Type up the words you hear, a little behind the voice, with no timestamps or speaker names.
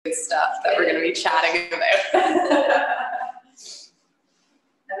to be chatting about.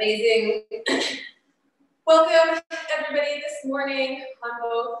 Amazing. Welcome, everybody, this morning on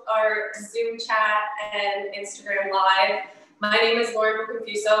both our Zoom chat and Instagram Live. My name is Lauren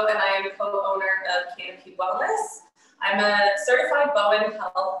Confuso, and I am co-owner of Canopy Wellness. I'm a certified Bowen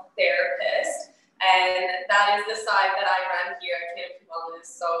health therapist, and that is the side that I run here at Canopy Wellness.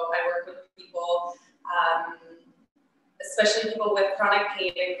 So I work with people, especially people with chronic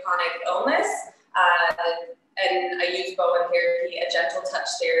pain and chronic illness, and I use Bowen therapy, a gentle touch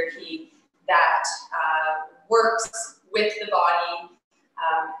therapy that works with the body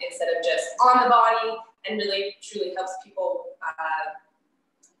instead of just on the body, and really truly helps people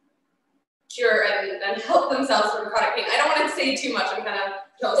cure and help themselves from chronic pain. I don't want to say too much. I'm kind of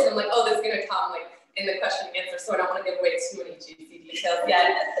jealous. I'm like, oh, this is going to come like in the question and answer, so I don't want to give away too many juicy details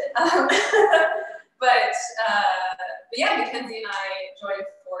yet. But yeah, Mackenzie and I joined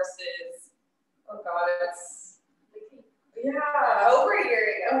forces. Oh God, over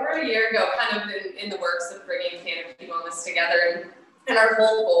a year ago, kind of in the works of bringing Canopy Wellness together, and our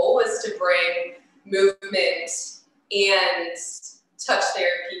whole goal was to bring movement and touch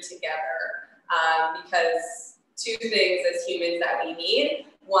therapy together, because two things as humans that we need.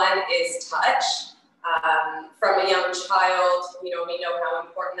 One is touch. From a young child, we know how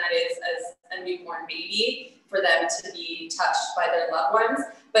important that is as a newborn baby for them to be touched by their loved ones,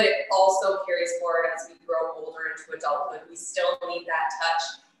 but it also carries forward as we grow older into adulthood. We still need that touch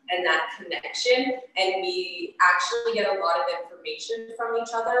and that connection, and we actually get a lot of information from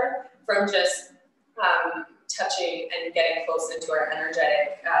each other from just touching and getting close into our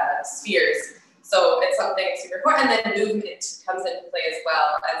energetic spheres. So it's something super important, and then movement comes into play as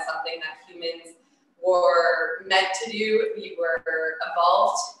well as something that humans were meant to do. We were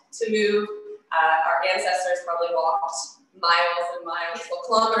evolved to move. Our ancestors probably walked miles and miles, well,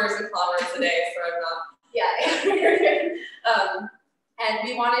 kilometers and kilometers a day, so I'm not, and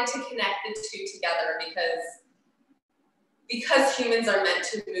we wanted to connect the two together because humans are meant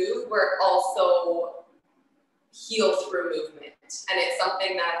to move, we're also heal through movement. And it's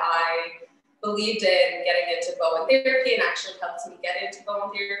something that I believed in getting into Bowen therapy, and actually helped me get into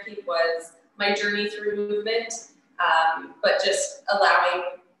Bowen therapy was my journey through movement, but just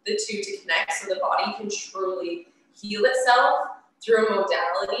allowing the two to connect so the body can truly heal itself through a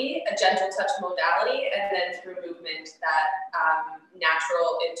modality, a gentle touch modality, and then through movement, that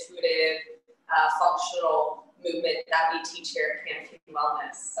natural, intuitive, functional movement that we teach here at Canopy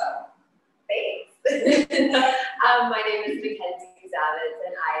Wellness. So, thanks. My name is Mackenzie Zavitz,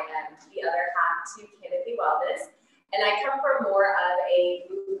 and I am the other half to Canopy Wellness. And I come from more of a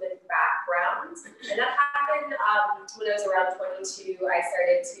movement background. And that happened when I was around 22. I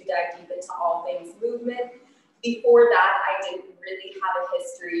started to dive deep into all things movement. Before that, I didn't really have a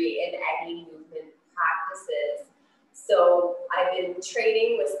history in any movement practices. So I've been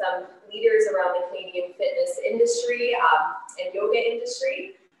training with some leaders around the Canadian fitness industry and yoga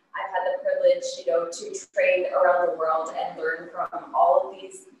industry. I've had the privilege, to train around the world and learn from all of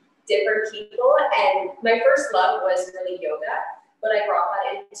these different people. And my first love was really yoga, but I brought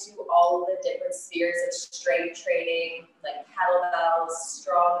that into all of the different spheres of strength training, like kettlebells,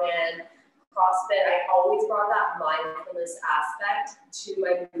 strongman, CrossFit. I always brought that mindfulness aspect to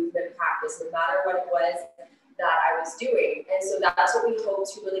my movement practice, no matter what it was that I was doing. And so that's what we hope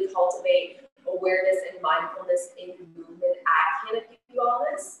to really cultivate awareness and mindfulness in movement at Canopy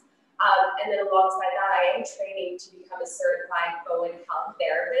Wellness. And then alongside that, I am training to become a certified Bowen health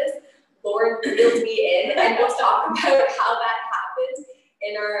therapist. Lauren reeled me in, and we'll talk about how that happens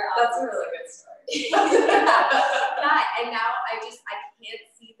in our. That's a really good story. Yeah, and now I can't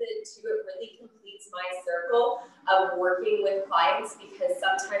see the two. It really completes my circle of working with clients, because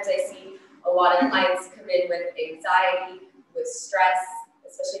sometimes I see a lot of clients come in with anxiety, with stress,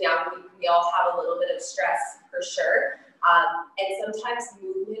 especially now we all have a little bit of stress for sure. And sometimes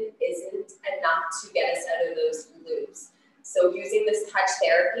movement isn't enough to get us out of those loops. So using this touch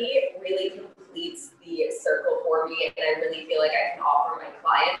therapy really completes the circle for me, and I really feel like I can offer my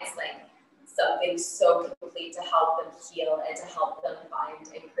clients like something so complete to help them heal and to help them find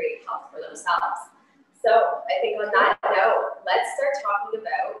and create health for themselves. So I think on that note, let's start talking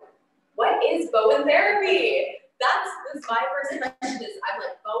about what is Bowen therapy? That's my first question is, I'm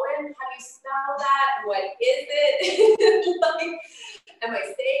like, Bowen, how do you spell that? What is it? Like, am I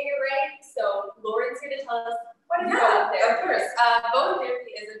saying it right? So Lauren's going to tell us what is Bowen therapy. Of course. Bowen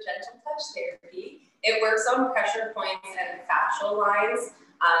therapy is a gentle touch therapy. It works on pressure points and fascial lines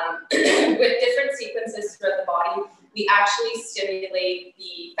with different sequences throughout the body. We actually stimulate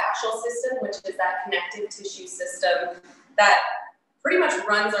the fascial system, which is that connective tissue system that pretty much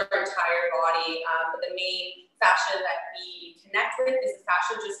runs our entire body, but the main fascia that we connect with is the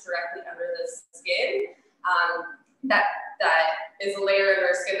fascia just directly under the skin. That is a layer in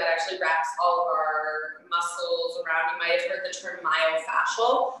our skin that actually wraps all of our muscles around. You might have heard the term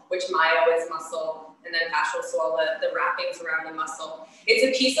myofascial, which myo is muscle, and then fascial, so all the wrappings around the muscle. It's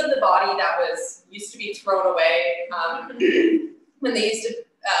a piece of the body that used to be thrown away when they used to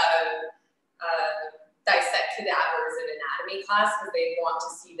dissect cadavers in anatomy class, because they want to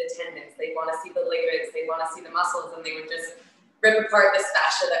see the tendons, they want to see the ligaments, they want to see the muscles, and they would just rip apart this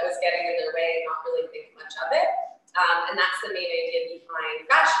fascia that was getting in their way and not really think much of it. And that's the main idea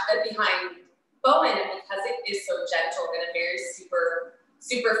behind Bowen, and because it is so gentle and a very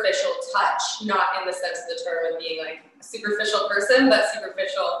superficial touch, not in the sense of the term of being like a superficial person, but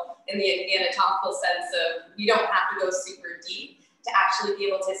superficial in the anatomical sense of we don't have to go super deep to actually be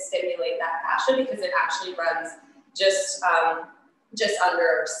able to stimulate that fascia, because it actually runs just under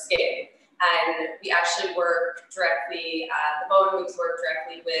our skin. And we actually work directly, the Bowen moves work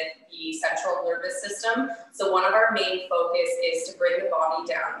directly with the central nervous system. So one of our main focus is to bring the body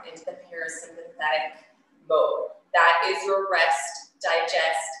down into the parasympathetic mode. That is your rest,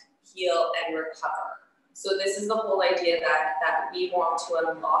 digest, heal, and recover. So this is the whole idea that we want to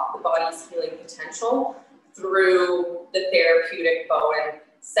unlock the body's healing potential through the therapeutic Bowen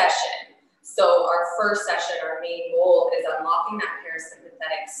session. So our first session, our main goal is unlocking that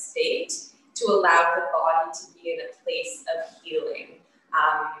parasympathetic state to allow the body to be in a place of healing,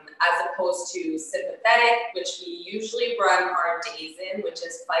 as opposed to sympathetic, which we usually run our days in, which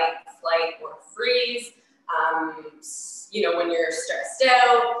is fight, flight, or freeze. When you're stressed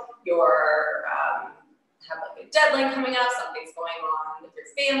out, you're have like a deadline coming up, something's going on with your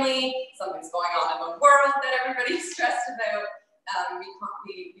family, something's going on in the world that everybody's stressed about.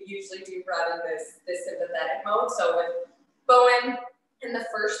 We usually do run in this sympathetic mode. So with Bowen, in the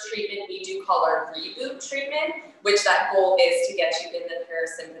first treatment, we do call our reboot treatment, which that goal is to get you in the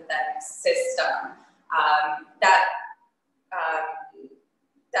parasympathetic system.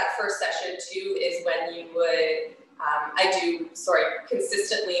 That first session too is when you would, I do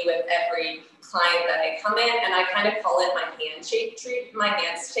consistently with every client that I come in, and I kind of call it my handshake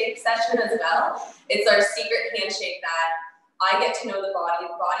session as well. It's our secret handshake that I get to know the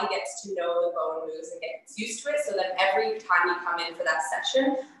body gets to know the Bowen moves and gets used to it, so that every time you come in for that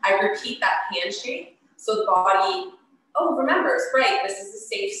session, I repeat that handshake, so the body, remembers, right, this is a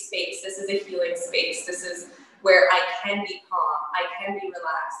safe space, this is a healing space, this is where I can be calm, I can be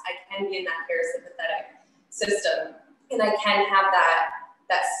relaxed, I can be in that parasympathetic system, and I can have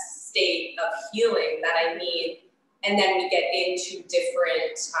that state of healing that I need. And then we get into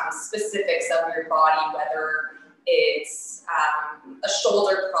different specifics of your body, whether it's a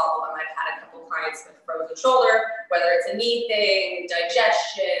shoulder problem. I've had a couple clients with frozen shoulder, whether it's a knee thing,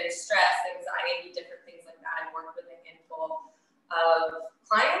 digestion, stress, anxiety, different things like that. I've worked with a handful of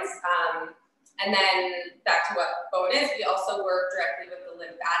clients. And then back to what Bowen is, we also work directly with the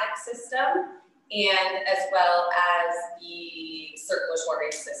lymphatic system and as well as the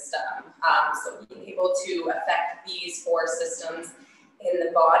circulatory system. So being able to affect these 4 systems in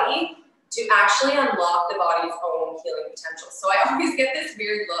the body to actually unlock the body's own healing potential. So I always get this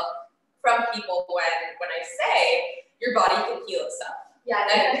weird look from people when I say your body can heal itself. Yeah,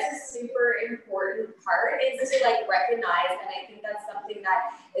 I think that's a super important part, is to recognize, and I think that's something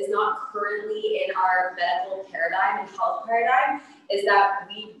that is not currently in our medical paradigm and health paradigm, is that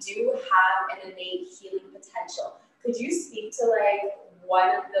we do have an innate healing potential. Could you speak to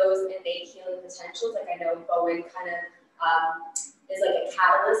one of those innate healing potentials? I know Bowen kind of is a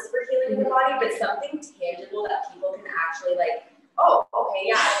catalyst for healing the body, but something tangible that people can actually oh, okay,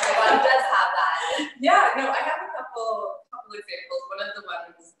 yeah, my body does have that. Yeah, no, I have a couple examples. One of the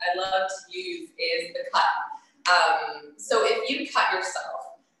ones I love to use is the cut. So if you cut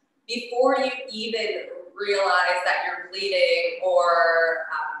yourself, before you even realize that you're bleeding or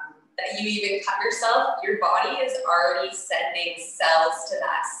that you even cut yourself, your body is already sending cells to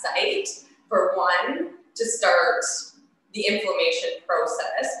that site, for one, to start the inflammation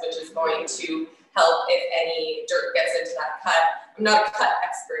process, which is going to help if any dirt gets into that cut. I'm not a cut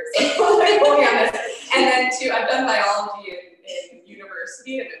expert, so I'm only on this. And then 2, I've done biology in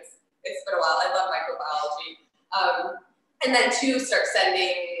university, and it's been a while. I love microbiology. And then 2, start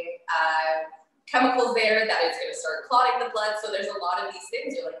sending chemicals there that is going to start clotting the blood. So there's a lot of these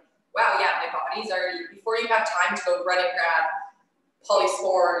things. You're like, wow, yeah, my body's already, before you have time to go run and grab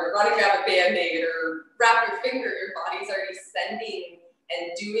polysporin or run and grab a Band-Aid or wrap your finger, your body's already sending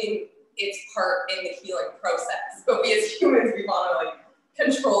and doing its part in the healing process. But we as humans, we want to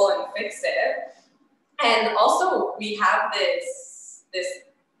control and fix it. And also we have this this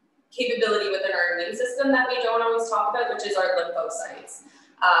capability within our immune system that we don't always talk about, which is our lymphocytes.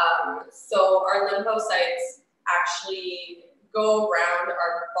 So our lymphocytes actually go around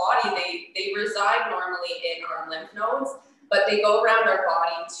our body. They reside normally in our lymph nodes, but they go around our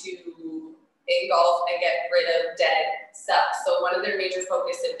body to engulf and get rid of dead cells. So one of their major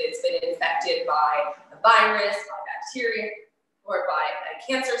focus, if it's been infected by a virus, by bacteria, or by a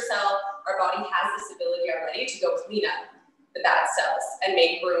cancer cell, our body has this ability already to go clean up the bad cells and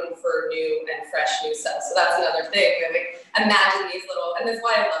make room for new and fresh new cells. So that's another thing. Like, imagine these little, and that's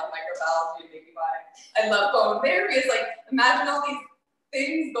why I love microbiology, maybe why I love bone therapy, is like, imagine all these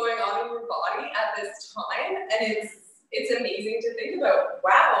things going on in your body at this time, and it's amazing to think about,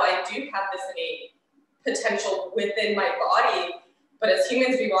 wow, I do have this innate potential within my body, but as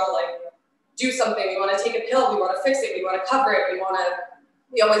humans, we want to like do something, we want to take a pill, we want to fix it, we want to cover it, we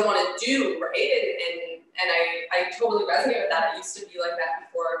always want to do, right? And I totally resonate with that. I used to be like that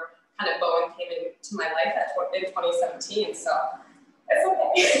before kind of Bowen came into my life in 2017, so it's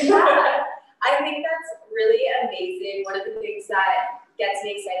okay. Yeah, I think that's really amazing. One of the things that gets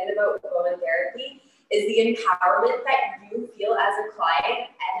me excited about Bowen therapy is the empowerment that you feel as a client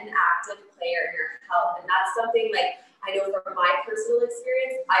and an active player in your health. And that's something like, I know from my personal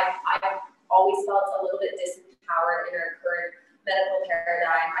experience, I've always felt a little bit disempowered in our current medical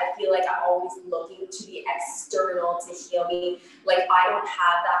paradigm. I feel like I'm always looking to the external to heal me. Like, I don't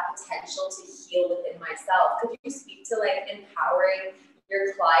have that potential to heal within myself. Could you speak to like empowering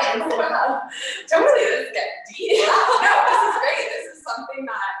your clients? Totally, let's get deep. No, this is great. This is something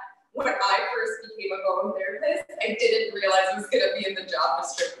that when I first became a Bowen therapist, I didn't realize it was going to be in the job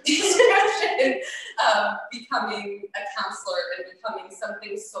description, becoming a counselor and becoming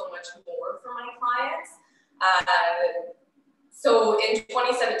something so much more for my clients. So in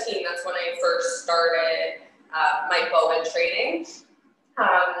 2017, that's when I first started my Bowen training.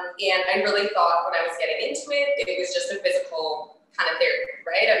 And I really thought when I was getting into it, it was just a physical kind of therapy,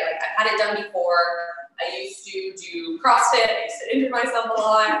 right? I'm like, I've had it done before. I used to do CrossFit. I used to injure myself a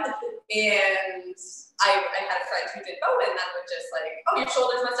lot. And I had a friend who did Bowen that would just like, oh, your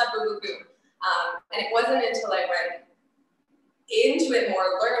shoulder's messed up, boo, boo, boo. And it wasn't until I went into it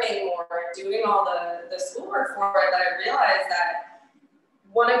more, learning more, doing all the schoolwork for it, that I realized that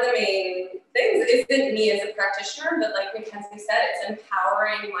one of the main things isn't me as a practitioner, but like Mackenzie said, it's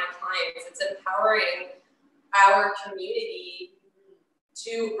empowering my clients, it's empowering our community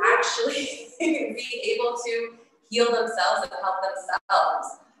to actually be able to heal themselves and help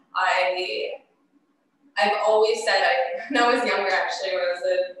themselves. I've always said, when I was younger, actually, when I was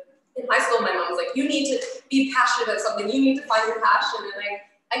in high school, my mom was like, you need to be passionate about something. You need to find your passion. And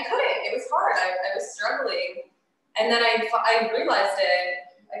I couldn't. It was hard. I was struggling. And then I realized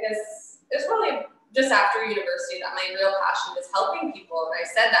it, I guess, it was probably just after university that my real passion is helping people. And I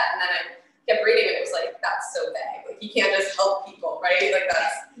said that. And then I kept reading and it was like, that's so vague. Like, you can't just help people, right? Like,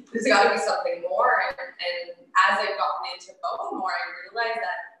 there's got to be something more. And as I've gotten into Bowen more, I realized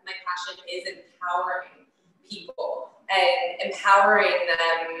that my passion is empowering people and empowering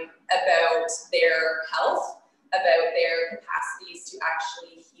them about their health, about their capacities to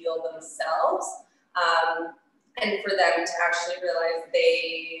actually heal themselves, and for them to actually realize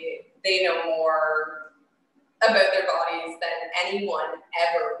they know more about their bodies than anyone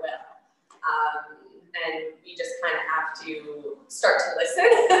ever will. And we just kind of have to start to listen.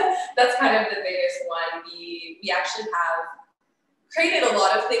 That's kind of the biggest one. We actually have created a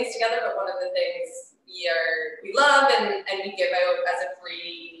lot of things together, but one of the things we love and we give out as a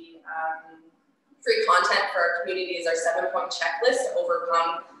free content for our community is our 7-point checklist to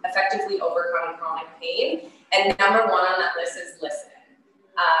effectively overcome chronic pain. And number one on that list is listening.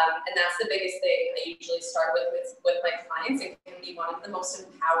 And that's the biggest thing I usually start with my clients, and can be one of the most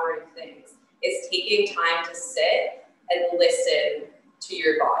empowering things, is taking time to sit and listen to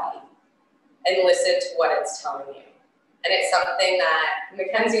your body and listen to what it's telling you. And it's something that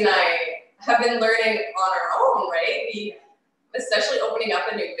Mackenzie and I have been learning on our own, right? Especially opening up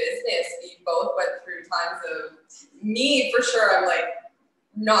a new business, we both went through times of me, for sure, I'm like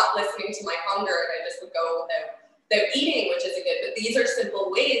not listening to my hunger, and I just would go without eating, which isn't good. But these are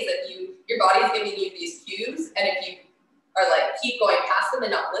simple ways that your body's giving you these cues, and if you are like keep going past them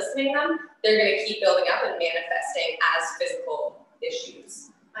and not listening to them, they're going to keep building up and manifesting as physical issues.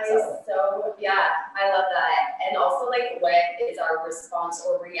 I love that. And also, like, what is our response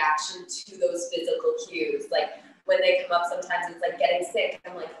or reaction to those physical cues? Like, when they come up, sometimes it's like getting sick.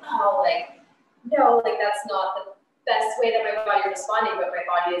 I'm like, oh, like, no, like, that's not the best way that my body is responding, but my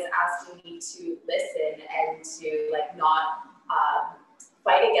body is asking me to listen and to, like, not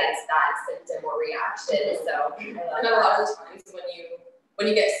fight against that symptom or reaction. So I love and a lot of times when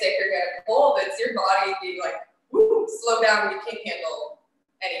you get sick or get a cold, it's your body being like, woo, slow down, you can't handle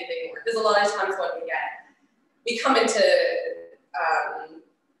anything more. Because a lot of times when we come into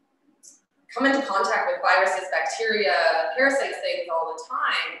contact with viruses, bacteria, parasites, things all the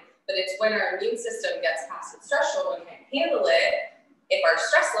time, but it's when our immune system gets past its threshold and can't handle it. If our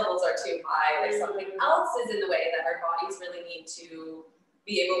stress levels are too high, if something else is in the way, that our bodies really need to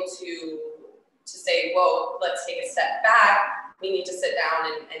be able to say, whoa, let's take a step back. We need to sit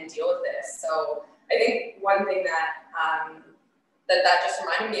down and deal with this. So I think one thing that that just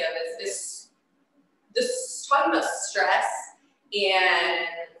reminded me of is this talking about stress and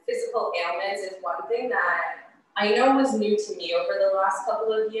physical ailments is one thing that I know was new to me over the last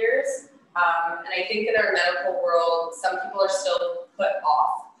couple of years. And I think in our medical world, some people are still put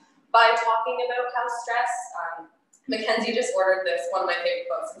off by talking about how stress. Mackenzie just ordered this, one of my favorite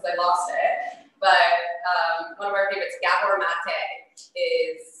books, because I lost it. But one of our favorites, Gabor Mate,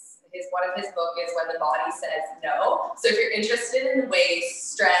 is one of his book is When the Body Says No. So if you're interested in the way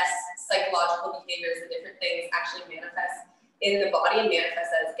stress, psychological behaviors, and different things actually manifest in the body and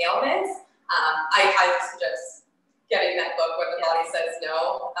manifest as ailments, I highly suggest getting that book, When the Body Says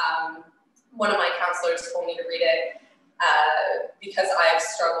No. One of my counselors told me to read it because I've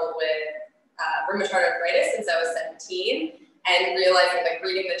struggled with rheumatoid arthritis since I was 17, and realizing, like,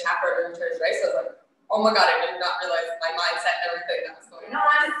 reading the chapter on rheumatoid arthritis, I was like, oh my God, I did not realize my mindset and everything that was going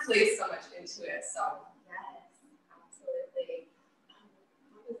on plays so much into it. So yes, absolutely.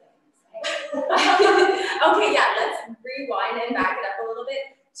 What was I going to say? Okay, yeah, let's rewind and back it up a little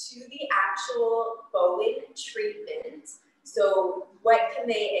bit to the actual Bowen treatment. So what can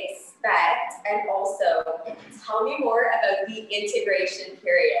they expect? And also, tell me more about the integration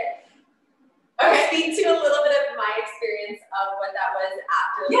period. Okay, speak to a little bit of my experience of what that was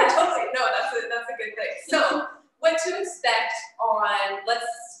after. Yeah, totally. No, that's a good thing. So what to expect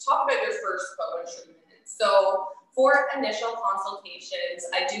let's talk about your first Bowen treatment. So for initial consultations,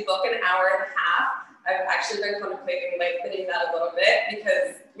 I do book an hour and a half. I've actually been contemplating lengthening that a little bit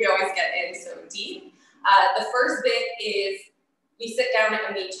because we always get in so deep. The first bit is we sit down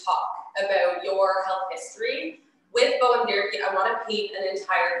and we talk about your health history. With Bowen therapy, I want to paint an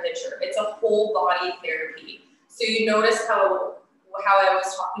entire picture. It's a whole body therapy. So you notice how I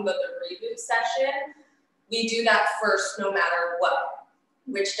was talking about the reboot session. We do that first no matter what,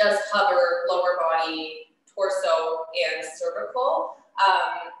 which does cover lower body, torso, and cervical.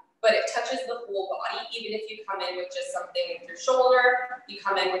 But it touches the whole body. Even if you come in with just something with your shoulder, you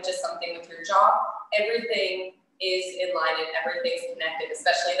come in with just something with your jaw, everything is in line and everything's connected,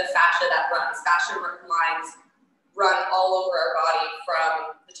 especially the fascia that runs. Fascia lines run all over our body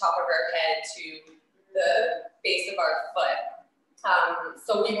from the top of our head to the base of our foot.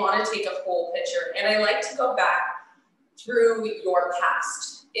 So we want to take a whole picture. And I like to go back through your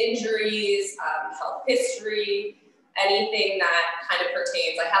past injuries, health history, anything that kind of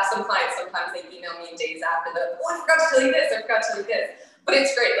pertains. I have some clients, sometimes they email me days after I forgot to tell you this, I forgot to tell you this. But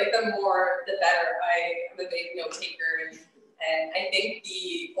it's great, like the more, the better. I am a big note taker, and I think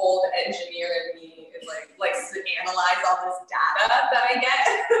the old engineer in me is likes to analyze all this data that I get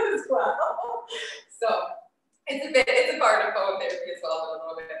as well. So it's a part of Bowen therapy as well, but a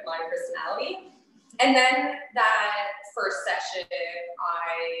little bit of my personality. And then that first session,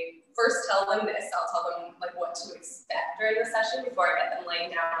 I first tell them this. I'll tell them like what to expect during the session before I get them laying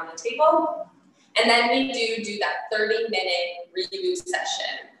down on the table. And then we do that 30-minute reboot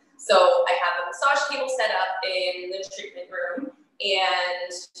session. So I have a massage table set up in the treatment room,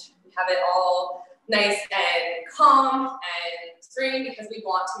 and we have it all nice and calm and serene because we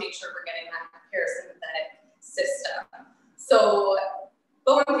want to make sure we're getting that parasympathetic system. So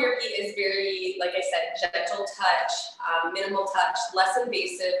Bowen therapy is very, like I said, gentle touch, minimal touch, less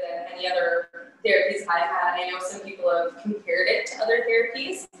invasive than any other therapies I've had. I know some people have compared it to other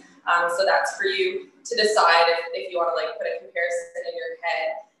therapies. So that's for you to decide if you want to like put a comparison in your head.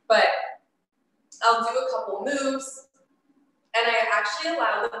 But I'll do a couple moves, and I actually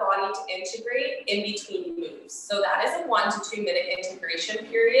allow the body to integrate in between moves. So that is a 1 to 2 minute integration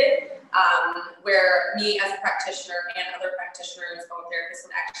period where me as a practitioner and other practitioners, bone therapists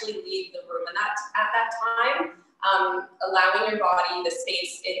would actually leave the room at that time, allowing your body the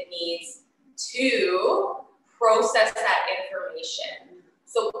space it needs to process that information.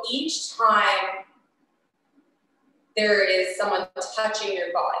 So each time there is someone touching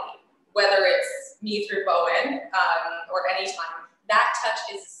your body, whether it's me through Bowen or any time, that touch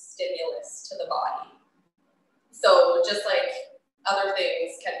is stimulus to the body. So just like other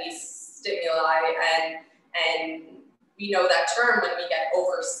things can be stimuli, and we know that term when we get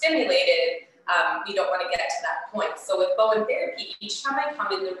overstimulated, we don't want to get to that point. So with Bowen therapy, each time I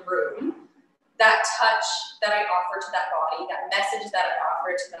come in the room, that touch that I offer to that body, that message that I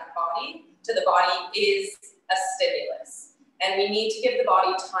offer to the body is a stimulus. And we need to give the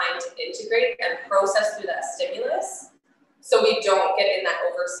body time to integrate and process through that stimulus so we don't get in that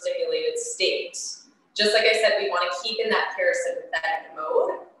overstimulated state. Just like I said, we want to keep in that parasympathetic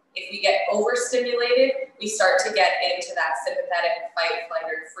mode. If we get overstimulated, we start to get into that sympathetic fight, flight,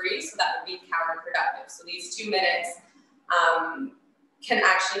 or freeze, so that would be counterproductive. So these 2 minutes can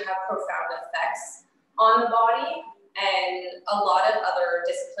actually have profound effects on the body, and a lot of other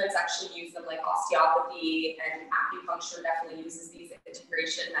disciplines actually use them, like osteopathy, and acupuncture definitely uses these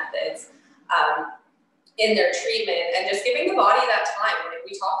integration methods in their treatment, and just giving the body that time. Like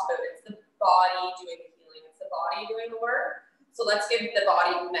we talked about, it's the body doing the healing, it's the body doing the work. So let's give the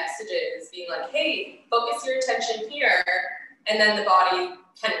body messages being like, hey, focus your attention here, and then the body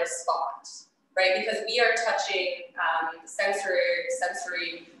can respond, right? Because we are touching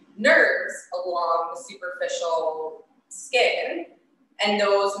sensory nerves along the superficial skin, and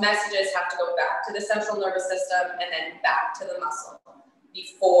those messages have to go back to the central nervous system and then back to the muscle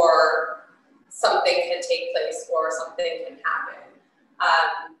before something can take place or something can happen.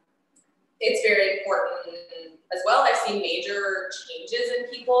 It's very important as well. I've seen major changes in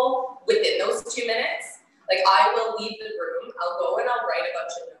people within those 2 minutes. Like I will leave the room, I'll go and I'll write a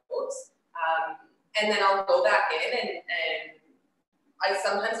bunch of notes, and then I'll go back in and I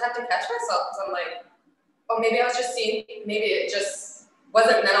sometimes have to catch myself because I'm like, oh, maybe I was just seeing, maybe it just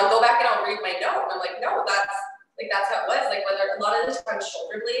wasn't, and then I'll go back and I'll read my note and I'm like, no, that's how it was. Like whether a lot of the time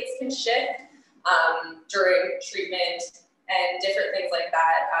shoulder blades can shift during treatment and different things like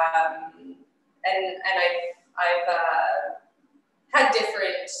that. And I've had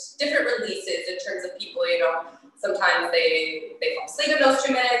different releases in terms of people, you know, sometimes they fall asleep in those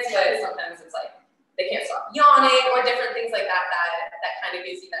 2 minutes, but sometimes it's like they can't stop yawning or different things like that kind of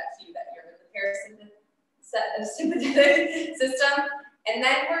gives you that cue that you're in the parasympathetic system. And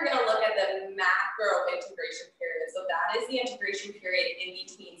then we're going to look at the macro integration period. So that is the integration period in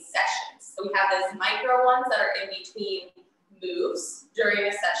between sessions. So we have those micro ones that are in between moves during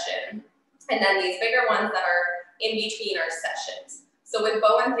a session, and then these bigger ones that are in between our sessions. So with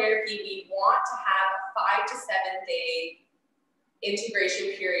Bowen therapy, we want to have a 5 to 7 day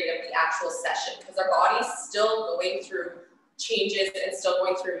integration period of the actual session because our body's still going through changes and still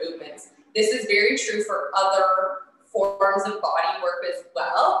going through movements. This is very true for other forms of body work as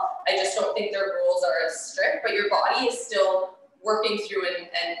well. I just don't think their rules are as strict, but your body is still working through and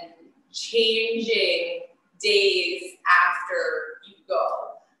changing days after you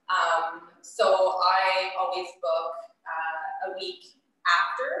go. So I always book a week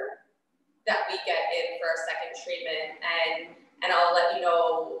after that we get in for our second treatment, and I'll let you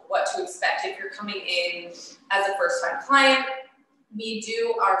know what to expect if you're coming in as a first-time client. We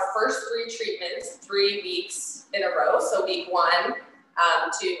do our first 3 treatments 3 weeks in a row, so week 1, 2,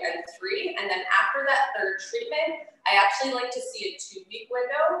 and 3, and then after that 3rd treatment, I actually like to see a 2-week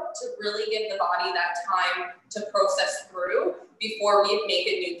window to really give the body that time to process through before we make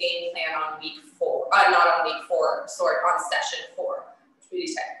a new game plan on week 4, not on week 4, sorry, on session 4, which would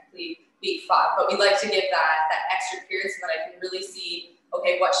be technically week 5, but we like to give that extra period so that I can really see,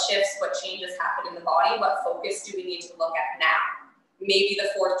 okay, what shifts, what changes happen in the body, what focus do we need to look at now? Maybe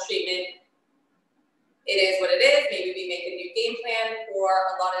the 4th treatment, it is what it is. Maybe we make a new game plan, or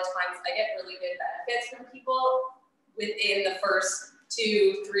a lot of times I get really good benefits from people within the first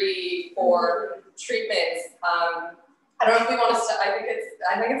 2, 3, 4 treatments. I don't know if we want to start. I think it's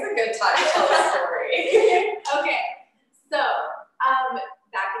a good time to tell a story. Okay, so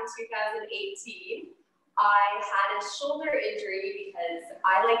back in 2018, I had a shoulder injury because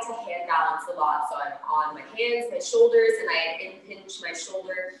I like to hand balance a lot. So I'm on my hands, my shoulders, and I had impinged my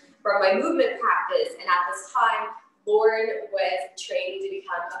shoulder from my movement practice. And at this time, Lauren was training to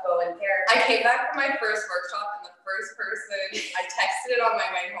become a Bowen therapist. I came back from my first workshop, and the first person, I texted it on my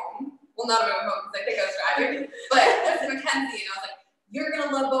way home. Well, not on my way home because I think I was driving, but that's Mackenzie, and I was like, "You're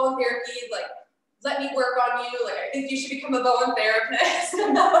gonna love Bowen therapy. Like, let me work on you. Like, I think you should become a Bowen therapist." She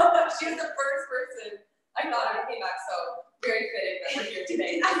was the first person I thought I came back, so very fitting that we're here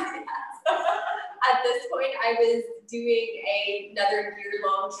today. At this point, I was doing another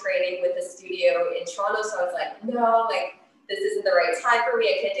year-long training with a studio in Toronto, so I was like, no, like, this isn't the right time for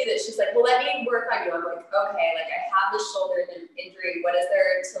me. I can't do this. She's like, well, let me work on you. I'm like, okay, like, I have this shoulder injury. What is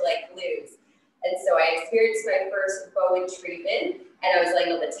there to, like, lose? And so I experienced my first Bowen treatment, and I was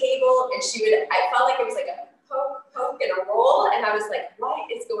laying on the table, and I felt like it was like a poke, and a roll, and I was like, what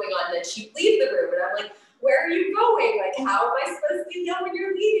is going on? And then she'd leave the room, and I'm like, where are you going? Like, how am I supposed to yell when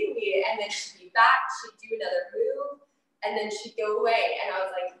you're leaving me? And then she'd be back, she'd do another move, and then she'd go away. And I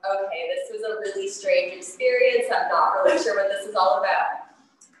was like, okay, this was a really strange experience. I'm not really sure what this is all about.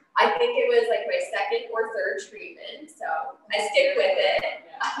 I think it was like my second or third treatment, so I stick with it.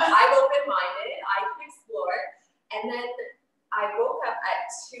 I'm open-minded, I can explore. And then I woke up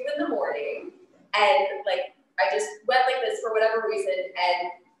at 2 in the morning, and like, I just went like this for whatever reason,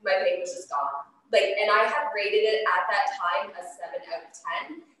 and my pain was just gone. Like, and I had rated it at that time a 7 out of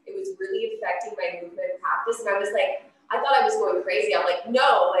 10. It was really affecting my movement practice, and I was like, I thought I was going crazy. I'm like,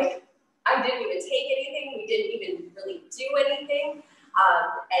 no, like, I didn't even take anything. We didn't even really do anything.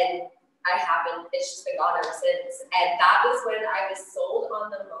 And I haven't, it's just been gone ever since. And that was when I was sold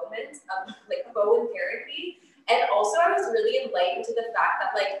on the moment of like Bowen therapy. And also I was really enlightened to the fact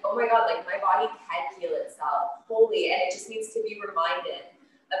that like, oh my God, like my body can heal itself wholly, and it just needs to be reminded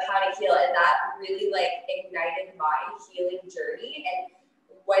of how to heal. And that really like ignited my healing journey and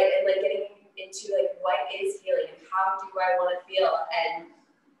what, and like getting into like what is healing and how do I want to feel. And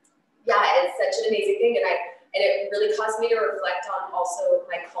yeah, it's such an amazing thing. And it really caused me to reflect on also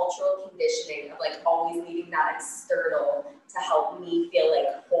my cultural conditioning of like always needing that external to help me feel like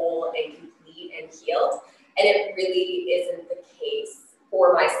whole and complete and healed. And it really isn't the case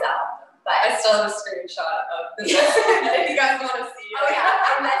for myself. But I still have a screenshot of this if you guys want to see it. Oh yeah,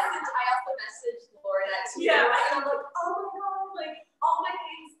 I also messaged Lauren at 2. Yeah. And I'm like, oh my God, like all my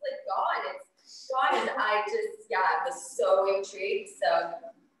pain's like gone. It's gone. And I just, I was so intrigued. So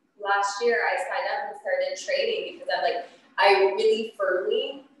last year I signed up and started training because I'm like, I really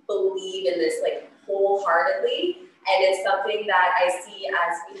firmly believe in this like wholeheartedly. And it's something that I see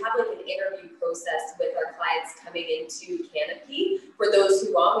as we have like an interview process with our clients coming into Canopy. For those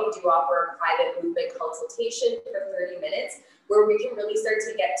who want, we do offer a private movement consultation for 30 minutes where we can really start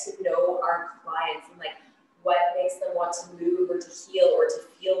to get to know our clients and like what makes them want to move or to heal or to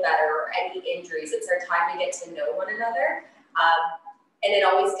feel better or any injuries. It's our time to get to know one another. And it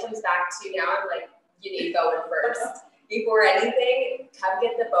always comes back to now I'm like, you need Bowen first. Before anything, come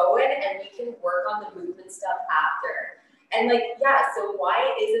get the Bowen and we can work on the movement stuff after. And like, so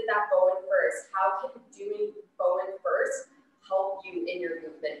why is it that Bowen first? How can doing Bowen first help you in your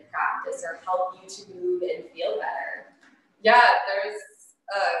movement practice or help you to move and feel better? Yeah, there's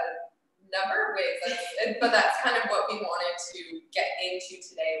a number of ways, but that's kind of what we wanted to get into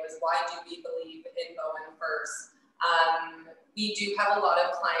today was why do we believe in Bowen first? We do have a lot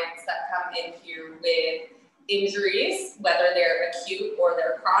of clients that come in here with injuries, whether they're acute or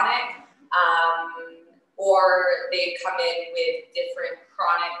they're chronic, or they come in with different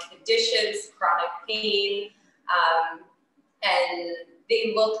chronic conditions, chronic pain, and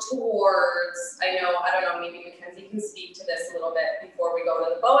they look towards, I don't know, maybe Mackenzie can speak to this a little bit before we go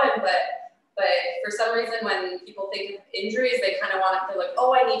to the Bowen, but for some reason when people think of injuries, they kind of want to feel like,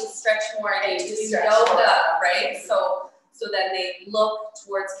 oh, I need to stretch more, I need to do yoga, right? So then they look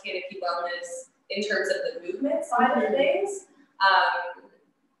towards Canopy Wellness in terms of the movement side of things.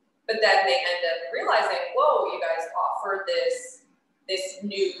 But then they end up realizing, whoa, you guys offer this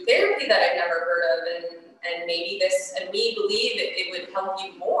new therapy that I've never heard of, and maybe this, and we believe it would help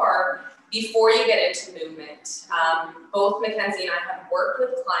you more before you get into movement. Both Mackenzie and I have worked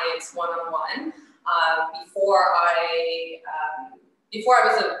with clients one-on-one before I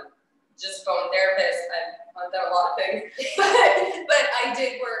was a just Bowen therapist. I've done a lot of things, but I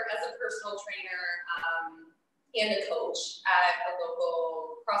did work as a personal trainer and a coach at a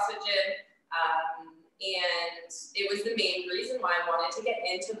local CrossFit gym. And it was the main reason why I wanted to get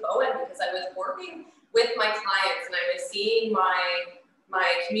into Bowen, because I was working with my clients and I was seeing my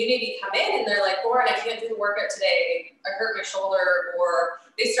community come in and they're like, Lauren, I can't do the workout today. I hurt my shoulder. Or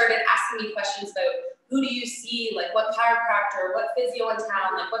they started asking me questions about who do you see, like what chiropractor, what physio in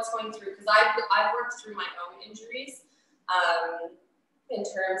town, like what's going through, because I've worked through my own injuries in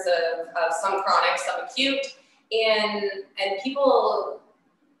terms of some chronic, some acute, and people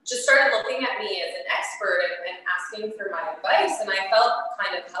just started looking at me as an expert and asking for my advice, and I felt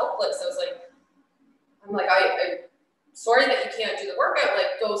kind of helpless. I was like, I'm like, sorry that you can't do the workout,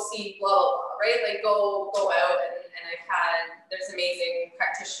 like go see blah, blah, blah, right? Like go out and there's amazing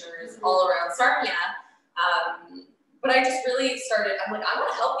practitioners all around Sarnia. But I just really started, I'm like, I want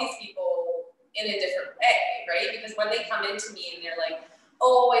to help these people in a different way, right? Because when they come into me and they're like,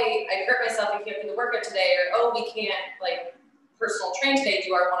 oh, I hurt myself, I can't do the workout today, or oh, we can't like personal train today,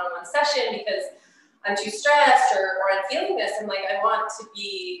 do our one-on-one session because I'm too stressed or I'm feeling this. I'm like, I'm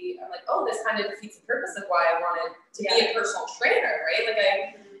like, oh, this kind of defeats the purpose of why I wanted to be a personal trainer, right? Like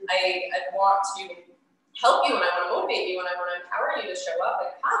I want to help you and I want to motivate you and I want to empower you to show up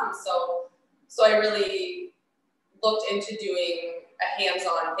and come. So So I really looked into doing a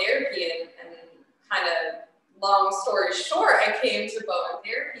hands-on therapy, and kind of long story short, I came to Bowen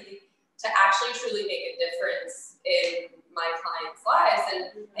Therapy to actually truly make a difference in my clients'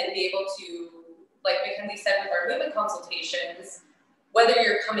 lives and be able to, like Mackenzie said with our movement consultations, whether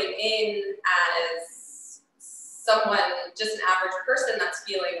you're coming in as someone, just an average person that's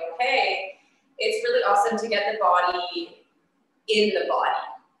feeling okay, it's really awesome to get the body in the body.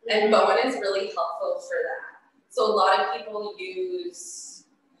 And Bowen is really helpful for that. So a lot of people use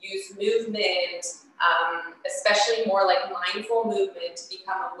movement, especially more like mindful movement, to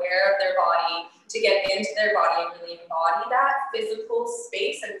become aware of their body, to get into their body and really embody that physical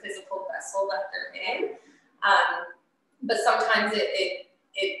space and physical vessel that they're in. But sometimes it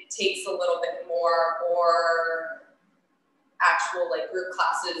takes a little bit more, or actual like group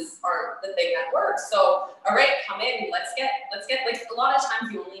classes aren't the thing that works. So, all right, come in, let's get like, a lot of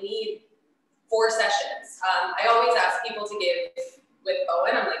times you only need 4 sessions. I always ask people to give with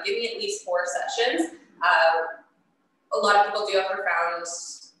Bowen, I'm like, give me at least 4 sessions. A lot of people do have profound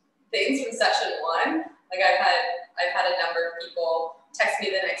things from session 1. Like I've had a number of people text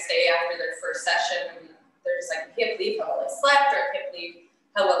me the next day after their first session, and they're just like, I can't believe how well I slept, or I can't believe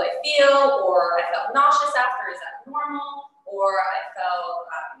how well I feel, or I felt nauseous after, is that normal? Or I felt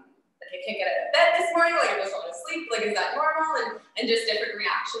like I can't get out of bed this morning, like I just want to sleep, like is that normal? And just different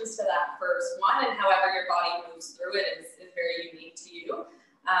reactions to that first one, and however your body moves through it is very unique to you.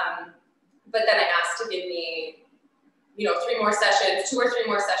 But then I asked to give me, 3 more sessions, 2 or 3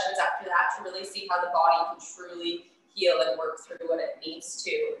 more sessions after that, to really see how the body can truly heal and work through what it needs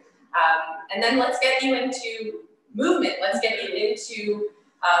to. And then let's get you into movement. Let's get you into,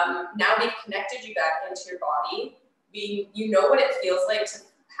 now we've connected you back into your body. You know what it feels like to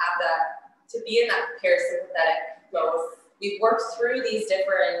have that, to be in that parasympathetic growth. We've worked through these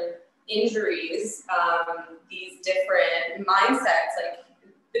different injuries, these different mindsets. Like,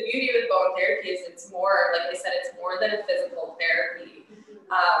 the beauty with Bowen Therapy is it's more, like I said, it's more than a physical therapy.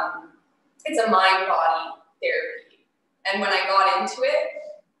 It's a mind-body therapy. And when I got into it,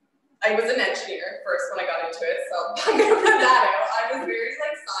 I was an engineer first when I got into it, so I'm gonna put that out. I was very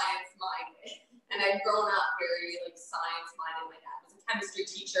science-minded, and I'd grown up very science-minded. My dad was a chemistry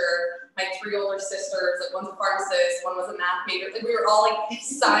teacher. My 3 older sisters, one's a pharmacist, one was a math major. Like, we were all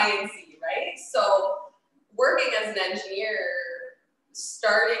sciencey, right? So working as an engineer,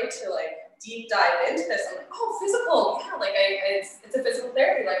 starting to deep dive into this, I'm like, oh, physical, yeah, it's a physical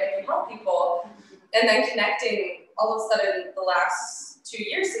therapy, I can help people. And then connecting, all of a sudden, the last 2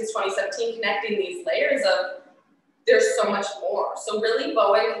 years since 2017, connecting these layers of there's so much more. So really,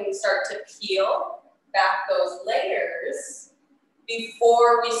 Bowen can start to peel back those layers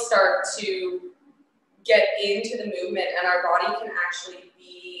before we start to get into the movement, and our body can actually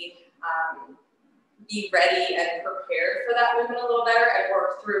be ready and prepared for that movement a little better, and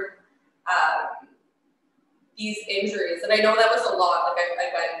work through these injuries. And I know that was a lot,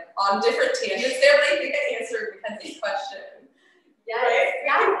 I went on different tangents there, but I think I answered Mackenzie's question. Yes. Right?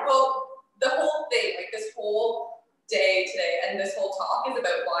 Yeah. Well, the whole thing, this whole day today and this whole talk is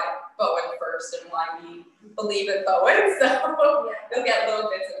about why Bowen First and why we believe in Bowen. So you'll get little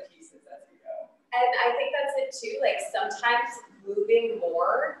bits and pieces as we go. And I think that's it too. Sometimes moving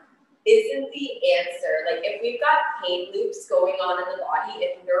more isn't the answer. If we've got pain loops going on in the body,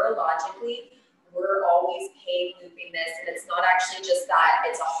 if neurologically we're always pain looping this, and it's not actually just that,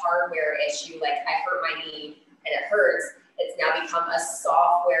 it's a hardware issue, I hurt my knee and it hurts, it's now become a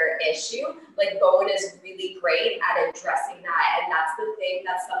software issue. Bowen is really great at addressing that, and that's the thing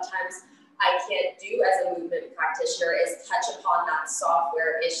that sometimes I can't do as a movement practitioner, is touch upon that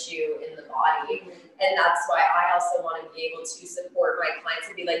software issue in the body. And that's why I also want to be able to support my clients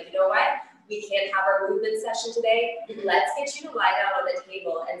and be like, you know what? We can't have our movement session today. Let's get you to lie down on the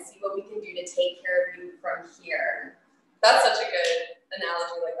table and see what we can do to take care of you from here. That's such a good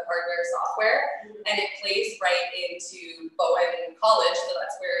analogy, the hardware software. And it plays right into Bowen College. So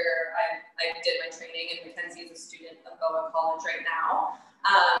that's where I did my training, and Mackenzie is a student of Bowen College right now.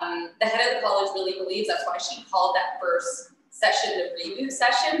 The head of the college really believes, that's why she called that first session the reboot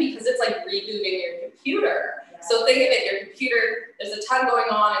session, because it's like rebooting your computer. Yeah. So think of it, your computer, there's a ton going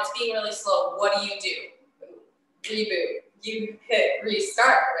on, it's being really slow. What do? Reboot. You hit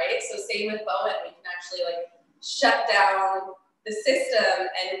restart, right? So same with Bowen, we can actually shut down the system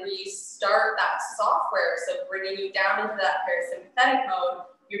and restart that software. So bringing you down into that parasympathetic mode,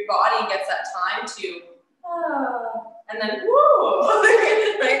 your body gets that time to, and then woo,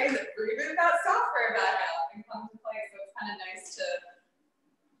 reboot that software back up and come to play. So it's kind of nice to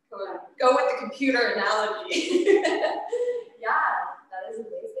go with the computer analogy. Yeah, that is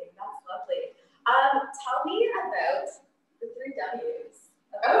amazing. That's lovely. tell me about the 3 W's.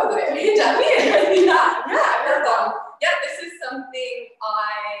 Oh, the 3 W's. Yeah, I've heard them. Yeah, this is something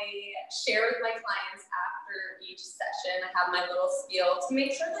I share with my clients after each session. I have my little spiel to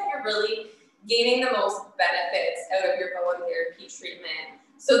make sure that you're really gaining the most benefits out of your Bowen therapy treatment.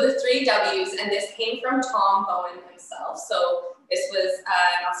 So the 3 W's, and this came from Tom Bowen himself. So this was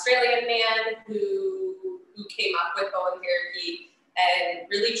an Australian man who came up with Bowen therapy and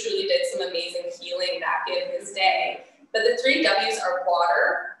really truly did some amazing healing back in his day. But the 3 W's are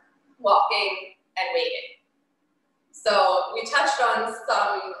water, walking, and waiting. So we touched on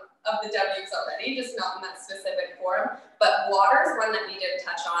some of the W's already, just not in that specific form, but water is one that we didn't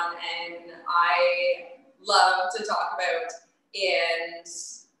touch on, and I love to talk about and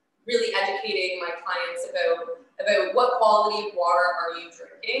really educating my clients about what quality of water are you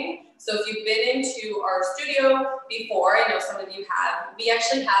drinking. So if you've been into our studio before, I know some of you have, we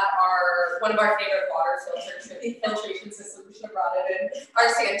actually have one of our favorite water filtration systems, we should have brought it in, our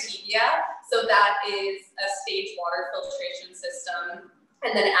Santivia. So that is a stage water filtration system,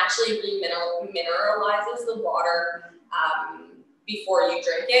 and then it actually mineralizes the water before you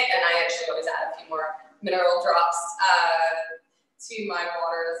drink it. And I actually always add a few more mineral drops to my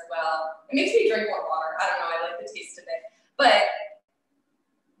water as well. It makes me drink more water. I don't know, I like the taste of it. But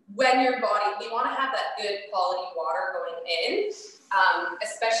when your body, we want to have that good quality water going in,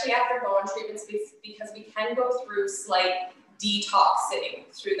 especially after Bowen treatments, because we can go through slight detoxing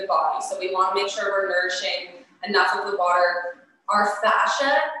through the body. So we want to make sure we're nourishing enough of the water. Our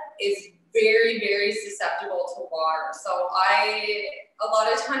fascia is very, very susceptible to water. So a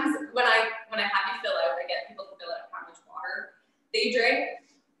lot of times when I have you fill out, I get people to fill out how much water they drink.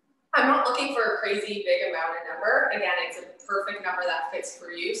 I'm not looking for a crazy big amount of number. Again, it's a perfect number that fits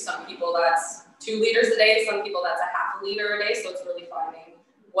for you. Some people that's 2 liters a day, some people that's a half a liter a day. So it's really finding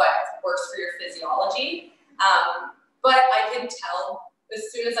what works for your physiology. But I can tell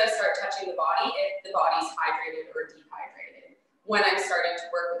as soon as I start touching the body, if the body's hydrated or dehydrated when I'm starting to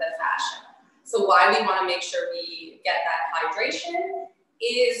work with the fascia. So why we want to make sure we get that hydration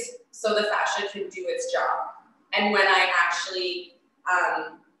is so the fascia can do its job. And when I actually,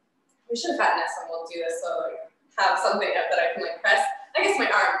 we should have had someone do this, so like have something up that I can like press, I guess my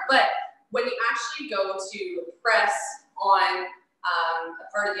arm. But when you actually go to press on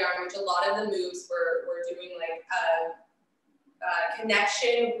a part of the arm, which a lot of the moves we're doing like a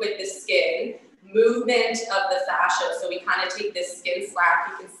connection with the skin, movement of the fascia. So we kind of take this skin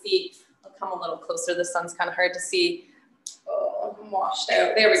slack. You can see, I'll come a little closer. The sun's kind of hard to see. Oh, I'm washed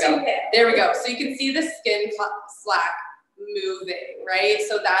out. There we go. There we go. So you can see the skin slack moving, right?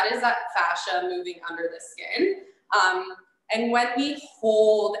 So that is that fascia moving under the skin. And when we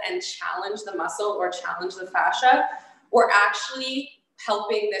hold and challenge the muscle or challenge the fascia, we're actually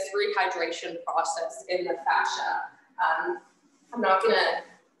helping this rehydration process in the fascia. I'm not going to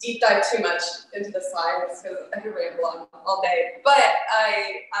deep dive too much into the slides because I could ramble on all day. But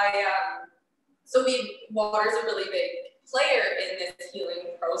so water is a really big player in this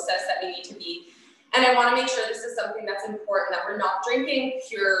healing process that we need to be. And I want to make sure this is something that's important, that we're not drinking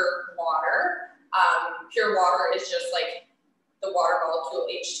pure water. Pure water is just like the water molecule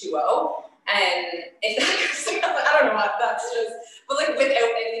H2O. And if that, I don't know what that's just, but like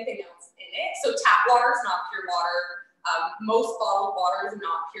without anything else in it. So tap water is not pure water. Most bottled water is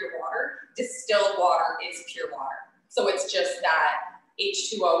not pure water. Distilled water is pure water. So it's just that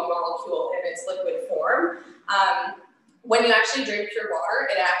H2O molecule in its liquid form. When you actually drink pure water,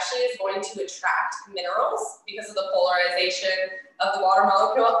 it actually is going to attract minerals because of the polarization of the water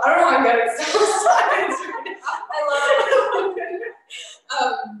molecule. I don't know how I'm getting so science right now. I love it.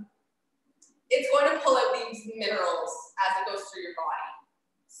 It's going to pull out these minerals as it goes through your body.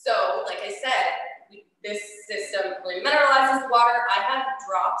 So, like I said, this system remineralizes the water. I have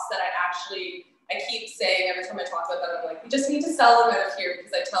drops that I keep saying every time I talk about them, I'm like, we just need to sell them out of here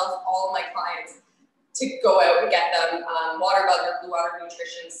because I tell all of my clients to go out and get them. Water Bug or Blue Water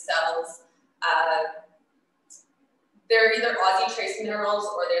Nutrition sells. They're either Aussie Trace Minerals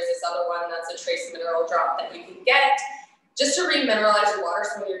or there's this other one that's a trace mineral drop that you can get just to remineralize your water.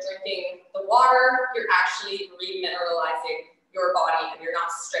 So when you're drinking the water, you're actually remineralizing your body and you're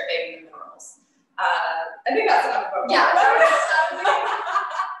not stripping the minerals. I think that's enough about water. Yeah, that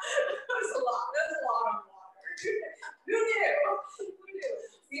was a lot. That's a lot of water. Who knew?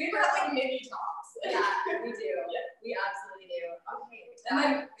 We need to have like mini talks. Yeah, we do. Yeah. We absolutely do. Okay. And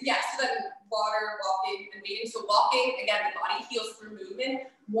then, so then water, walking, and waiting. So walking, again, the body heals through movement.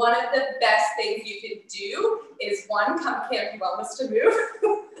 One of the best things you can do is 1, come Canopy Wellness to move.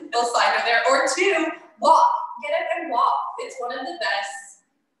 They'll sign it there. Or 2, walk. Get up and walk. It's one of the best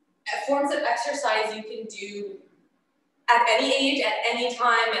forms of exercise you can do at any age, at any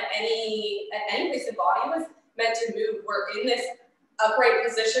time, at any place. The body was meant to move. We're in this upright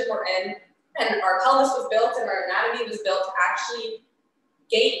position we're in, and our pelvis was built and our anatomy was built to actually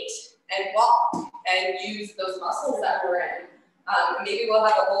gait and walk and use those muscles that we're in. Maybe we'll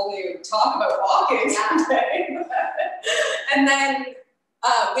have a whole new talk about walking someday. And then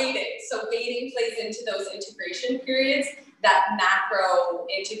waiting. So waiting plays into those integration periods, that macro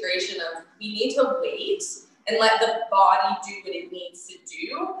integration of we need to wait and let the body do what it needs to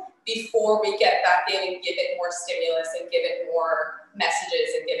do before we get back in and give it more stimulus and give it more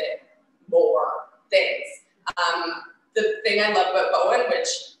messages and give it more things. The thing I love about Bowen,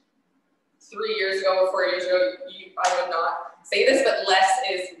 which 3 years ago or 4 years ago, I would not say this, but less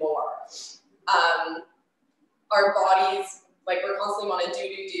is more. Our bodies, like, we're constantly want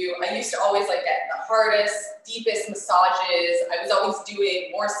to do. I used to always like get the hardest, deepest massages. I was always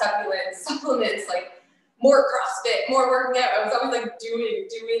doing more supplements, like more CrossFit, more working out. I was always like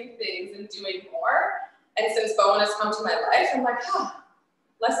doing things and doing more. And since Bowen has come to my life, I'm like,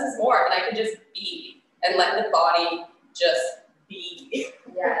 less is more, and I can just be and let the body just be.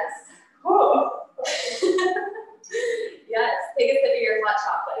 Yes. Oh. Yes. Take a sip of your hot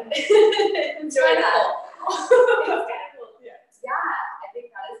chocolate. Enjoy that. It's kind of cool. Yeah, I think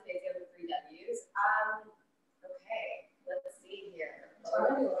that is basically the 3 W's. Okay, let's see here. What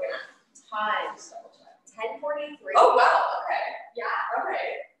are we looking at? Time. 10:43. Oh wow. Okay. Yeah. All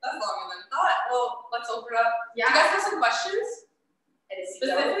right. That's longer than I thought. Well, let's open it up. Yeah. Do you guys have some questions? And it's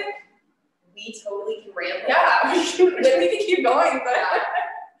Specific? We totally can ramble. Yeah, we can keep going, but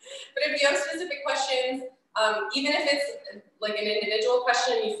but if you have specific questions, even if it's like an individual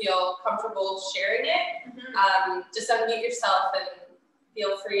question, you feel comfortable sharing it, just unmute yourself and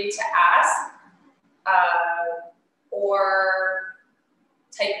feel free to ask, or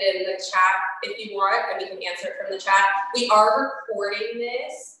type it in the chat if you want, and we can answer it from the chat. We are recording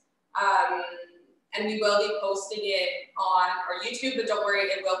this, and we will be posting it on our YouTube, but don't worry,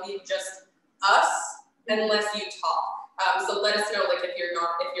 it will be just us unless you talk. So let us know, like, if you're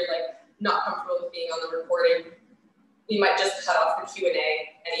not comfortable with being on the recording. We might just cut off the Q&A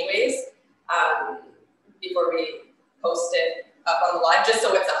anyways, before we post it up on the live, just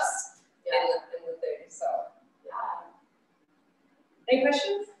so it's us in the thing. So any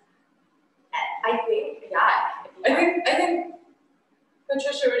questions? I think, I think,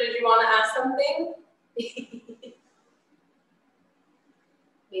 Patricia, did you want to ask something?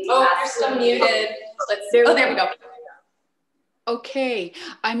 You're still muted. There we go. Okay,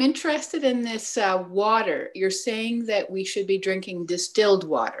 I'm interested in this water. You're saying that we should be drinking distilled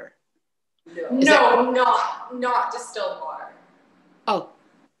water. No, not distilled water. Oh,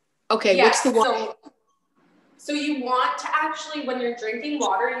 okay. Yeah, what's the water? So you want to actually, when you're drinking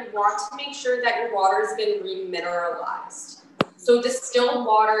water, you want to make sure that your water has been remineralized. So distilled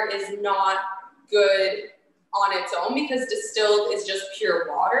water is not good on its own because distilled is just pure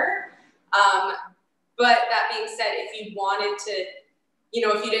water. But that being said, if you wanted to,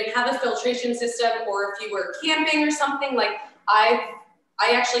 if you didn't have a filtration system, or if you were camping or something, like I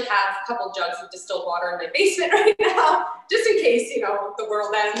actually have a couple jugs of distilled water in my basement right now, just in case, the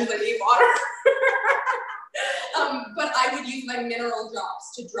world ends and I need water. But I would use my mineral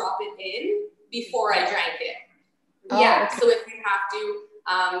drops to drop it in before I drank it. Oh, yeah, okay. So if you have to,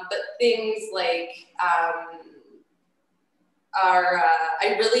 but things like,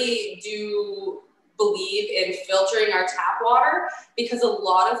 I really do believe in filtering our tap water, because a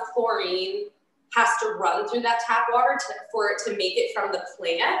lot of chlorine has to run through that tap water for it to make it from the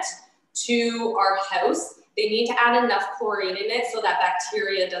plant to our house. They need to add enough chlorine in it so that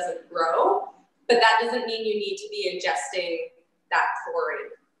bacteria doesn't grow, but that doesn't mean you need to be ingesting that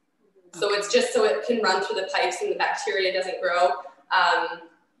chlorine. So it's just so it can run through the pipes and the bacteria doesn't grow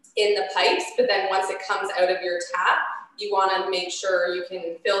in the pipes, but then once it comes out of your tap, you want to make sure you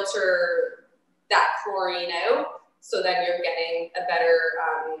can filter that chlorine out, so then you're getting a better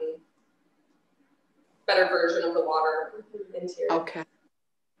version of the water into your. Okay.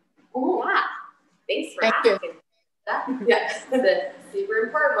 Oh, wow. Thanks for asking. Yes. That's super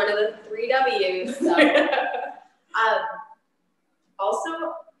important. One of the 3 W's. So.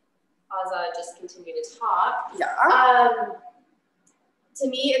 Also, as I just continue to talk, to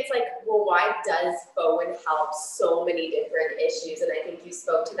me, it's like, well, why does Bowen help so many different issues? And I think you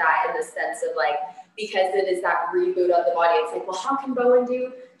spoke to that in the sense of, like, because it is that reboot of the body. It's like, well, how can Bowen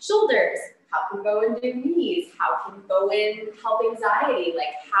do shoulders? How can Bowen do knees? How can Bowen help anxiety?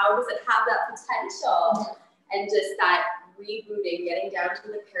 Like, how does it have that potential? And just that rebooting, getting down to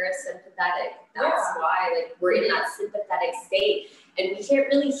the parasympathetic. That's why, like, we're in that sympathetic state, and we can't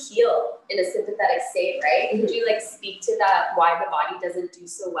really heal in a sympathetic state, right? Could you like speak to that, why the body doesn't do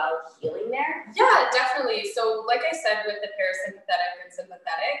so well healing there? Yeah, definitely. So like I said, with the parasympathetic and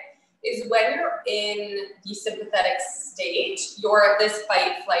sympathetic, is when you're in the sympathetic state, you're at this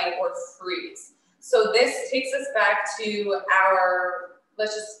fight, flight, or freeze. So this takes us back to our,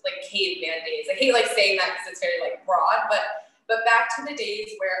 let's just like caveman days. I hate like saying that because it's very like broad, but back to the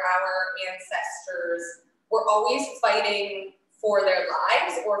days where our ancestors were always fighting for their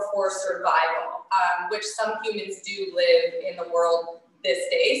lives or for survival, which some humans do live in the world this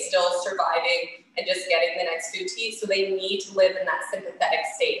day, still surviving and just getting the next food to eat. So they need to live in that sympathetic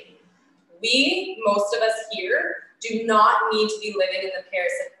state. Most of us here, do not need to be living in the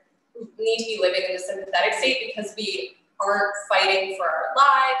sympathetic state because we aren't fighting for our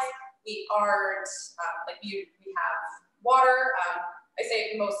lives. We aren't we have water. I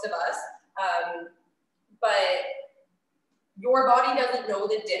say most of us, but your body doesn't know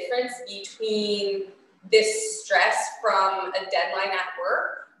the difference between this stress from a deadline at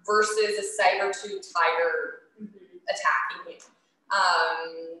work versus a saber-tooth tiger attacking you.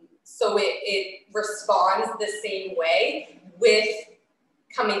 So it responds the same way with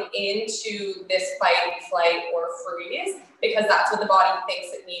coming into this fight, flight, or freeze, because that's what the body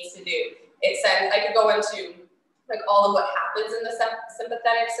thinks it needs to do. It sends, I could go into like all of what happens in the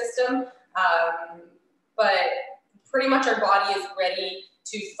sympathetic system, but pretty much our body is ready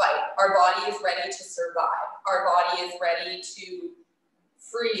to fight. Our body is ready to survive. Our body is ready to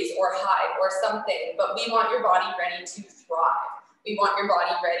freeze or hide or something, but we want your body ready to thrive. We want your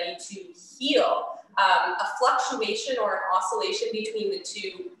body ready to heal. A fluctuation or an oscillation between the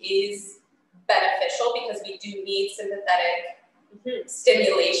two is beneficial because we do need sympathetic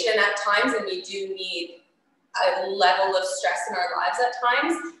stimulation at times, and we do need a level of stress in our lives at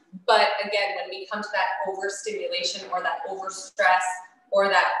times. But again, when we come to that overstimulation or that overstress or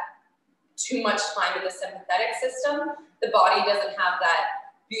that too much time in the sympathetic system, the body doesn't have that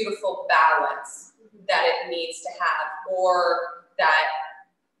beautiful balance that it needs to have, or that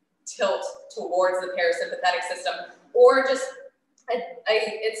tilt towards the parasympathetic system, or just,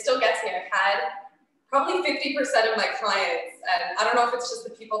 it still gets me. I've had probably 50% of my clients, and I don't know if it's just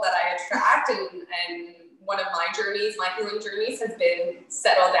the people that I attract, and one of my journeys, my healing journeys, has been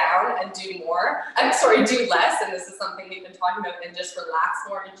settle down and do more. Do less, and this is something we've been talking about, and just relax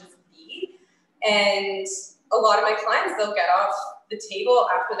more and just be. And a lot of my clients, they'll get off the table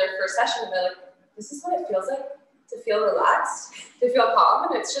after their first session, and they're like, this is what it feels like to feel relaxed, to feel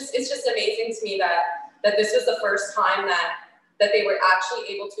calm. And it's just amazing to me that this was the first time that they were actually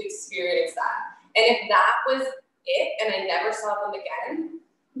able to experience that. And if that was it, and I never saw them again,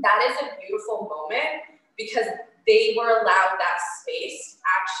 that is a beautiful moment, because they were allowed that space to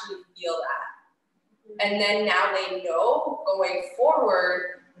actually feel that. And then now they know going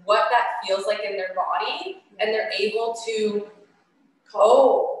forward what that feels like in their body, and they're able to,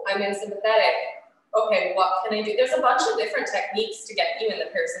 I'm in sympathetic. Okay, what can I do? There's a bunch of different techniques to get you in the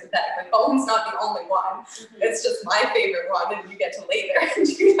parasympathetic. Like, Bowen's not the only one. It's just my favorite one, and you get to lay there and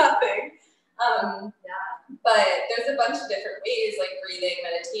do nothing. But there's a bunch of different ways, like breathing,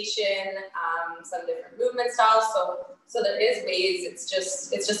 meditation, some different movement styles. So there is ways. It's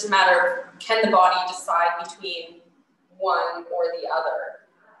just a matter of, can the body decide between one or the other,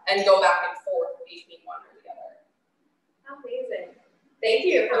 and go back and forth between one or the other. Amazing. Thank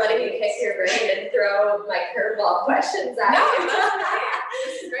you for letting me pick your brain and throw my curveball questions at you.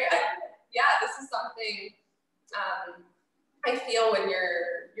 This is great. This is something I feel when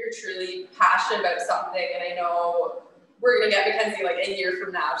you're truly passionate about something, and I know we're gonna get Mackenzie like a year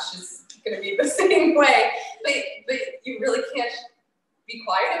from now. She's gonna be the same way, but you really can't be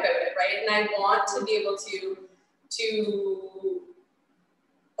quiet about it, right? And I want to be able to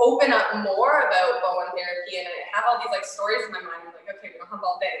open up more about Bowen therapy, and I have all these like stories in my mind. I'm like, okay, we don't have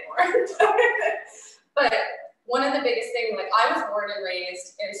all day anymore. But one of the biggest things, like, I was born and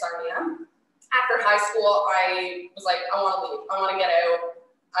raised in Sarnia. After high school, I was like, I want to leave. I want to get out.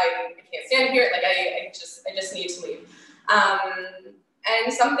 I can't stand here. Like, I just need to leave.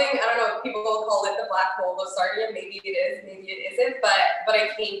 And something, I don't know, people call it the black hole of Sarnia. Maybe it is, maybe it isn't. But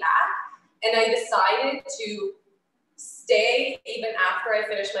I came back, and I decided to stay even after I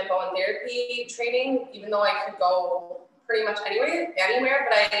finished my Bowen therapy training, even though I could go pretty much anywhere,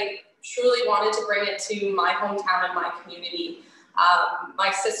 but I truly wanted to bring it to my hometown and my community.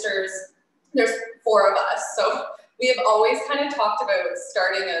 My sisters, there's 4 of us, so we have always kind of talked about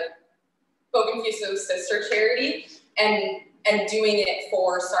starting a Bowen First sister charity, and doing it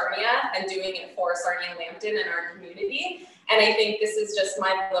for Sarnia and doing it for Sarnia Lambton and our community. And I think this is just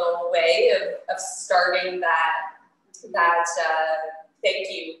my little way of starting that thank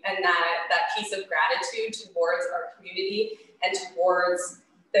you and that piece of gratitude towards our community and towards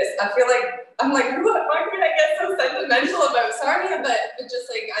this. I feel like I'm like, why could I get so sentimental about Sarnia? But just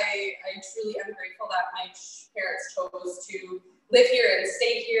like I truly am grateful that my parents chose to live here and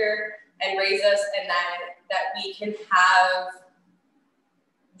stay here and raise us, and that we can have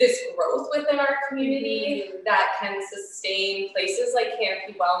this growth within our community that can sustain places like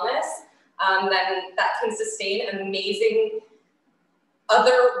Canopy Wellness, that can sustain amazing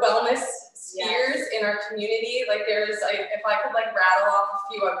other wellness spheres in our community. Like if I could like rattle off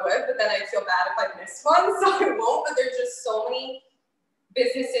a few, I would, but then I'd feel bad if I missed one, so I won't. But there's just so many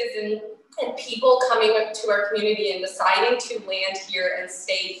businesses and people coming up to our community and deciding to land here and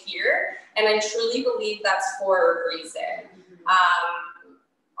stay here. And I truly believe that's for a reason.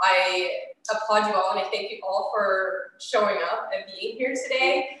 I applaud you all and I thank you all for showing up and being here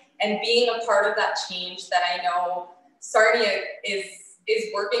today and being a part of that change that I know Sarnia is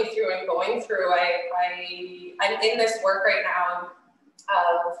working through and going through. I'm in this work right now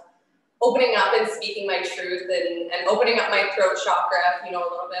of opening up and speaking my truth and opening up my throat chakra, if you know a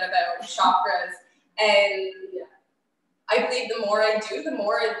little bit about chakras. And I believe the more I do, the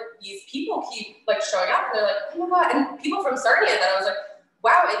more these people keep like showing up and they're like, oh my God, and people from Sarnia that I was like,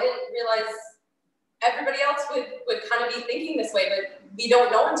 wow, I didn't realize everybody else would kind of be thinking this way, but we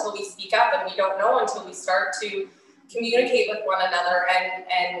don't know until we speak up, and we don't know until we start to communicate with one another,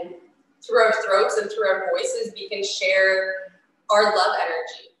 and through our throats and through our voices, we can share our love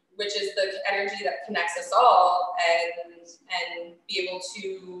energy, which is the energy that connects us all, and be able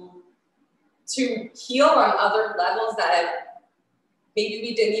to heal on other levels that maybe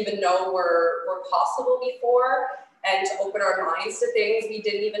we didn't even know were possible before, and to open our minds to things we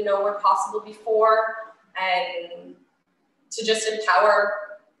didn't even know were possible before, and to just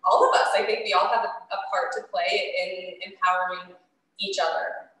empower all of us. I think we all have a part to play in empowering each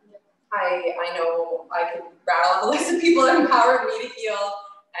other. I know I could rattle off a list of people that empowered me to heal,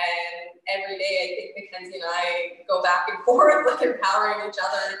 and every day I think Mackenzie and I go back and forth, like empowering each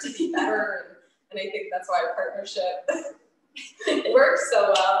other to be better, and I think that's why our partnership works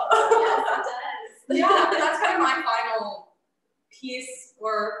so well. Yes, it does. Yeah, but that's kind of my final piece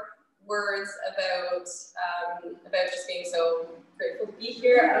or words about just being so grateful to be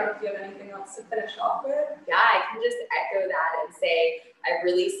here. I don't know if you have anything else to finish off with. Yeah, I can just echo that and say I've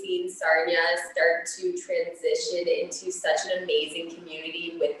really seen Sarnia start to transition into such an amazing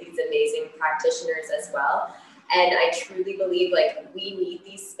community with these amazing practitioners as well. And I truly believe like we need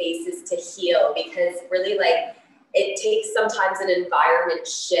these spaces to heal, because really like it takes sometimes an environment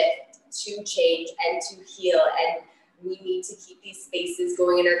shift to change and to heal, and we need to keep these spaces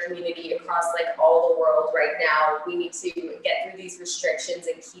going in our community across like all the world right now. We need to get through these restrictions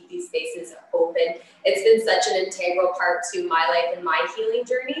and keep these spaces open. It's been such an integral part to my life and my healing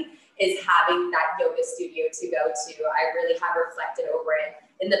journey, is having that yoga studio to go to. I really have reflected over it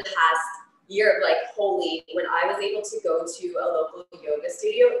in the past year of like, holy, when I was able to go to a local yoga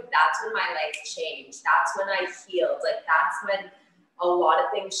studio, that's when my life changed. That's when I healed. Like that's when a lot of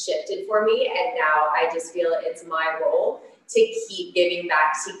things shifted for me, and now I just feel it's my role to keep giving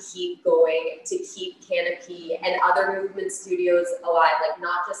back, to keep going, to keep Canopy and other movement studios alive, like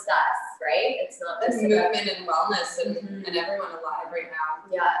not just us, right? It's not just movement and wellness and everyone alive right now.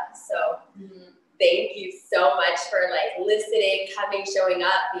 Yeah, so thank you so much for like listening, coming, showing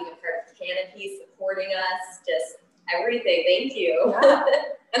up, being a part of Canopy, supporting us, just everything. Thank you. Yeah.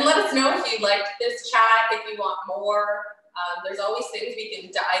 And let us know if you liked this chat, if you want more. There's always things we can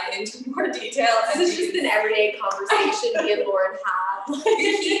dive into more detail. This is just an everyday conversation me and Lauren have.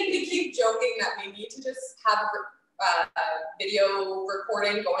 we keep joking that we need to just have video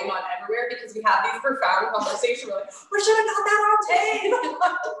recording going on everywhere, because we have these profound conversations. We're like, we should have got that on tape.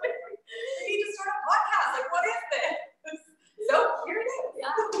 We need to start a podcast. Like, what is this? So here it is.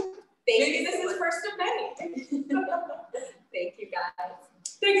 Yeah. Maybe this is the first of many. Thank you, guys.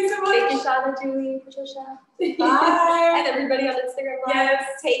 Thank you so much. Thank you, Shauna, Julie, Patricia. Bye. And everybody on Instagram Live. Yes.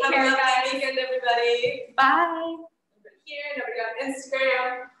 Take care, Have a guys. lovely weekend, everybody. Bye. Nobody here, nobody on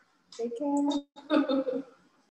Instagram. Take care.